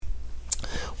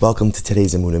Welcome to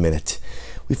today's Emunah Minute.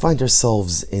 We find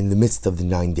ourselves in the midst of the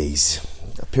 9 days,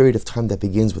 a period of time that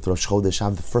begins with Rosh Chodesh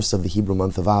Av, the first of the Hebrew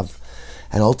month of Av,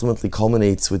 and ultimately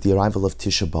culminates with the arrival of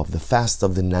Tisha B'Av, the fast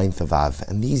of the 9th of Av.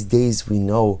 And these days, we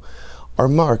know, are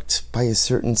marked by a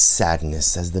certain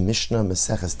sadness, as the Mishnah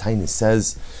Maseches Taanis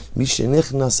says,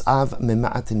 Mishenichnas Av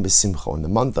mema'atin b'simcha. When the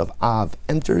month of Av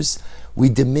enters, we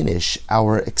diminish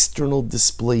our external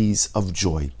displays of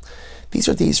joy. These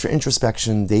are days for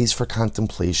introspection, days for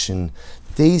contemplation,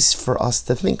 days for us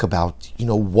to think about,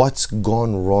 what's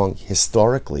gone wrong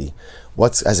historically,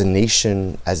 what's as a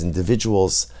nation, as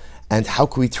individuals, and how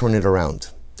can we turn it around?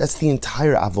 That's the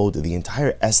entire avodah, the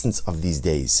entire essence of these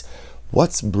days.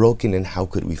 What's broken and how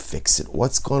could we fix it?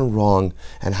 What's gone wrong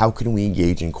and how can we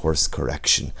engage in course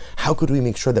correction? How could we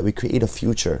make sure that we create a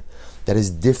future that is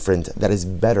different, that is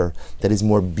better, that is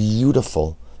more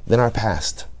beautiful than our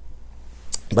past?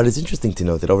 But it's interesting to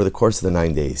note that over the course of the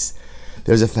 9 days,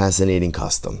 there's a fascinating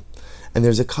custom. And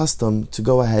there's a custom to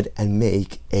go ahead and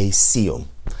make a siyum,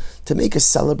 to make a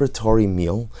celebratory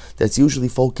meal that's usually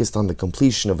focused on the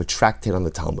completion of a tractate on the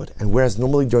Talmud. And whereas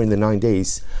normally during the 9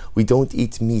 days, we don't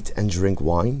eat meat and drink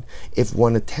wine, if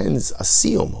one attends a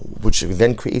siyum, which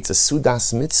then creates a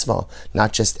sudas mitzvah,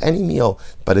 not just any meal,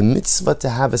 but a mitzvah to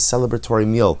have a celebratory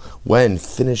meal when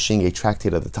finishing a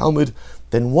tractate of the Talmud,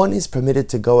 then one is permitted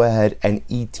to go ahead and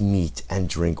eat meat and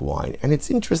drink wine. And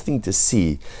it's interesting to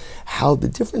see how the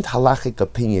different halachic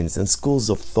opinions and schools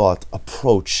of thought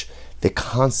approach the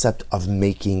concept of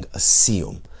making a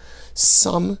siyum.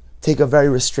 Some take a very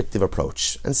restrictive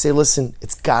approach and say, listen,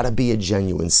 it's got to be a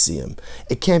genuine siyum.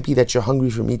 It can't be that you're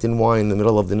hungry for meat and wine in the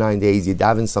middle of the 9 days, you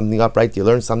daven something up, right? You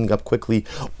learn something up quickly.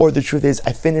 Or the truth is,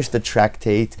 I finished the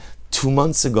tractate 2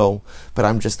 months ago, but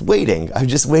I'm just waiting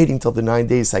till the 9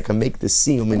 days so I can make the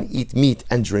siyum and eat meat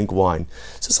and drink wine.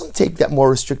 So some take that more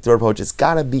restrictive approach. It's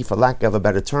got to be, for lack of a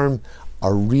better term,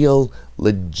 a real,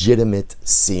 legitimate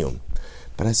siyum.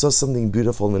 But I saw something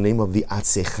beautiful in the name of the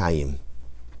Atzei Chaim.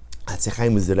 Atzei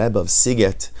Chaim was the Rebbe of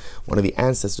Siget, one of the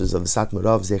ancestors of the Satmar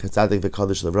Rav, Zecher Tzadik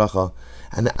V'Kadosh Levracha.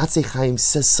 And the Atzei Chaim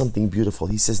says something beautiful.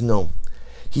 He says, no.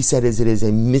 He said, it is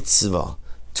a mitzvah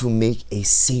to make a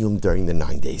siyum during the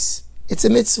 9 days. It's a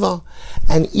mitzvah.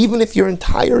 And even if your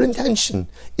entire intention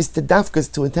is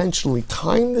to intentionally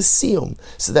time the siyum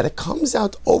so that it comes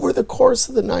out over the course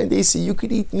of the 9 days so you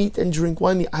could eat meat and drink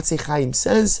wine, the Atzei Chaim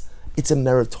says it's a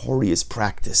meritorious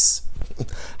practice.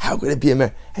 How could it be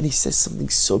and he says something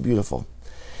so beautiful.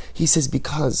 He says,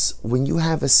 because when you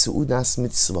have a su'udas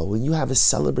mitzvah, when you have a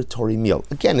celebratory meal,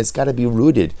 again, it's got to be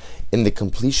rooted in the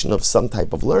completion of some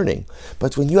type of learning.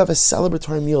 But when you have a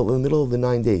celebratory meal in the middle of the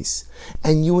 9 days,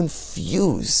 and you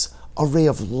infuse a ray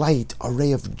of light, a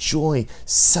ray of joy,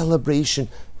 celebration,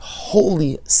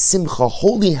 holy simcha,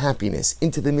 holy happiness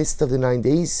into the midst of the 9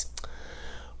 days,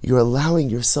 you're allowing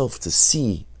yourself to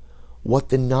see what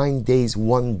the 9 days,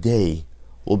 one day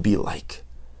will be like.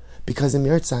 Because in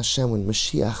Meretz Hashem, when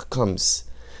Mashiach comes,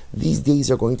 these days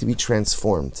are going to be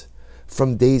transformed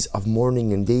from days of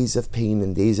mourning and days of pain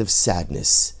and days of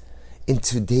sadness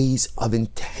into days of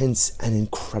intense and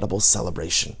incredible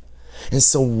celebration. And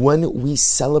so when we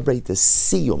celebrate the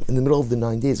siyum in the middle of the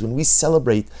 9 days, when we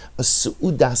celebrate a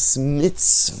su'udas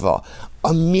mitzvah,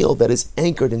 a meal that is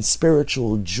anchored in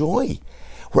spiritual joy,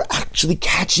 we're actually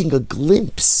catching a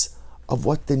glimpse of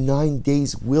what the 9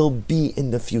 days will be in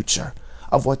the future,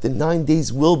 of what the 9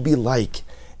 days will be like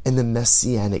in the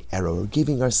Messianic era. We're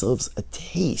giving ourselves a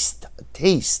taste,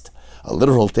 a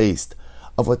literal taste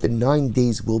of what the 9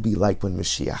 days will be like when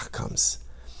Mashiach comes.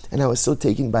 And I was so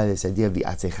taken by this idea of the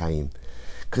Atzei Chaim,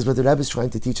 because what the Rebbe is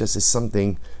trying to teach us is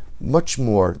something much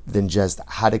more than just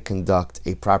how to conduct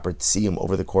a proper siyum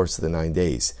over the course of the 9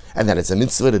 days, and that it's a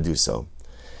mitzvah to do so.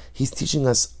 He's teaching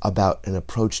us about an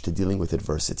approach to dealing with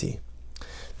adversity.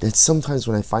 That sometimes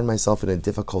when I find myself in a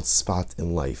difficult spot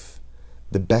in life,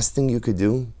 the best thing you could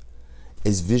do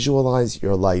is visualize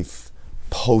your life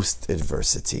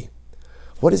post-adversity.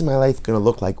 What is my life going to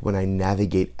look like when I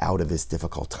navigate out of this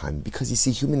difficult time? Because you see,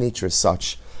 human nature is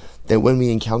such that when we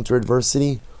encounter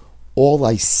adversity, all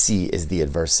I see is the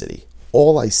adversity.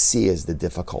 All I see is the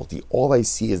difficulty. All I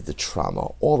see is the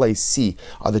trauma. All I see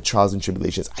are the trials and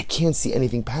tribulations. I can't see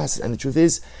anything past it. And the truth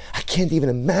is, I can't even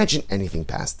imagine anything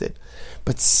past it.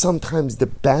 But sometimes the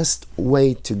best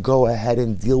way to go ahead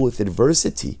and deal with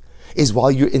adversity is,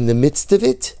 while you're in the midst of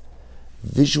it,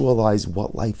 visualize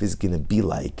what life is going to be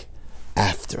like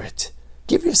after it.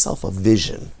 Give yourself a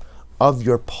vision of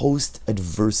your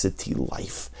post-adversity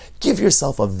life. Give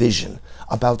yourself a vision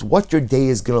about what your day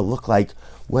is going to look like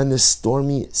when the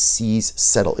stormy seas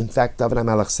settle. In fact, David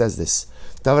HaMelech says this,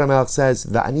 David HaMelech says,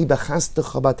 "Va'ani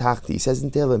b'chastecha batachti." He says in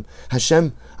Tehillim,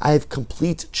 Hashem, I have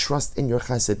complete trust in your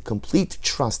chesed, complete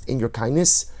trust in your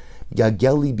kindness.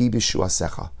 Yageli bi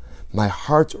b'shuasecha. My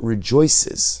heart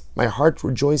rejoices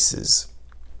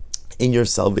in your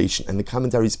salvation. And the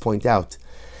commentaries point out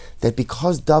that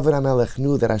because David HaMelech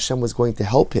knew that Hashem was going to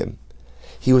help him,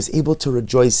 he was able to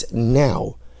rejoice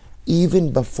now,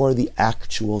 even before the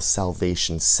actual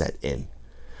salvation set in.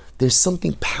 There's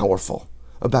something powerful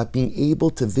about being able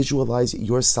to visualize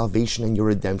your salvation and your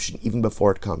redemption even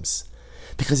before it comes.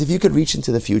 Because if you could reach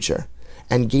into the future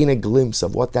and gain a glimpse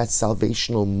of what that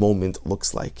salvational moment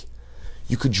looks like,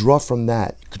 you could draw from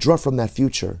that,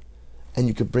 future, and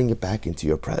you could bring it back into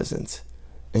your present.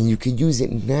 And you could use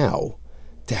it now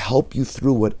to help you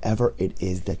through whatever it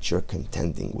is that you're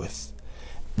contending with.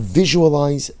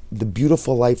 Visualize the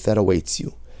beautiful life that awaits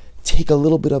you. Take a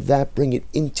little bit of that, bring it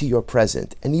into your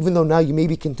present. And even though now you may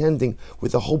be contending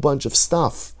with a whole bunch of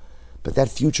stuff, but that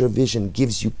future vision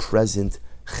gives you present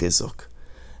chizuk.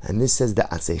 And this, says the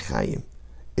Atzei Chaim,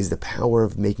 is the power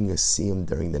of making a siyum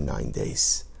during the 9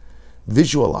 days.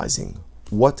 Visualizing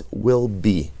what will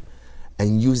be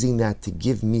and using that to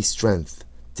give me strength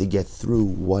to get through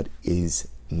what is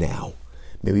now.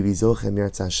 May we be zochem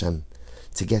Yirtzeh Hashem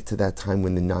to get to that time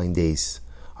when the 9 days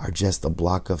are just a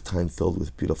block of time filled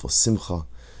with beautiful simcha,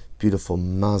 beautiful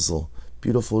mazel,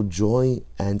 beautiful joy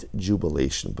and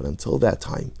jubilation. But until that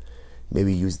time, may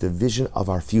we use the vision of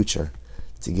our future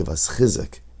to give us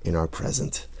chizuk in our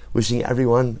present. Wishing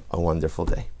everyone a wonderful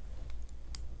day.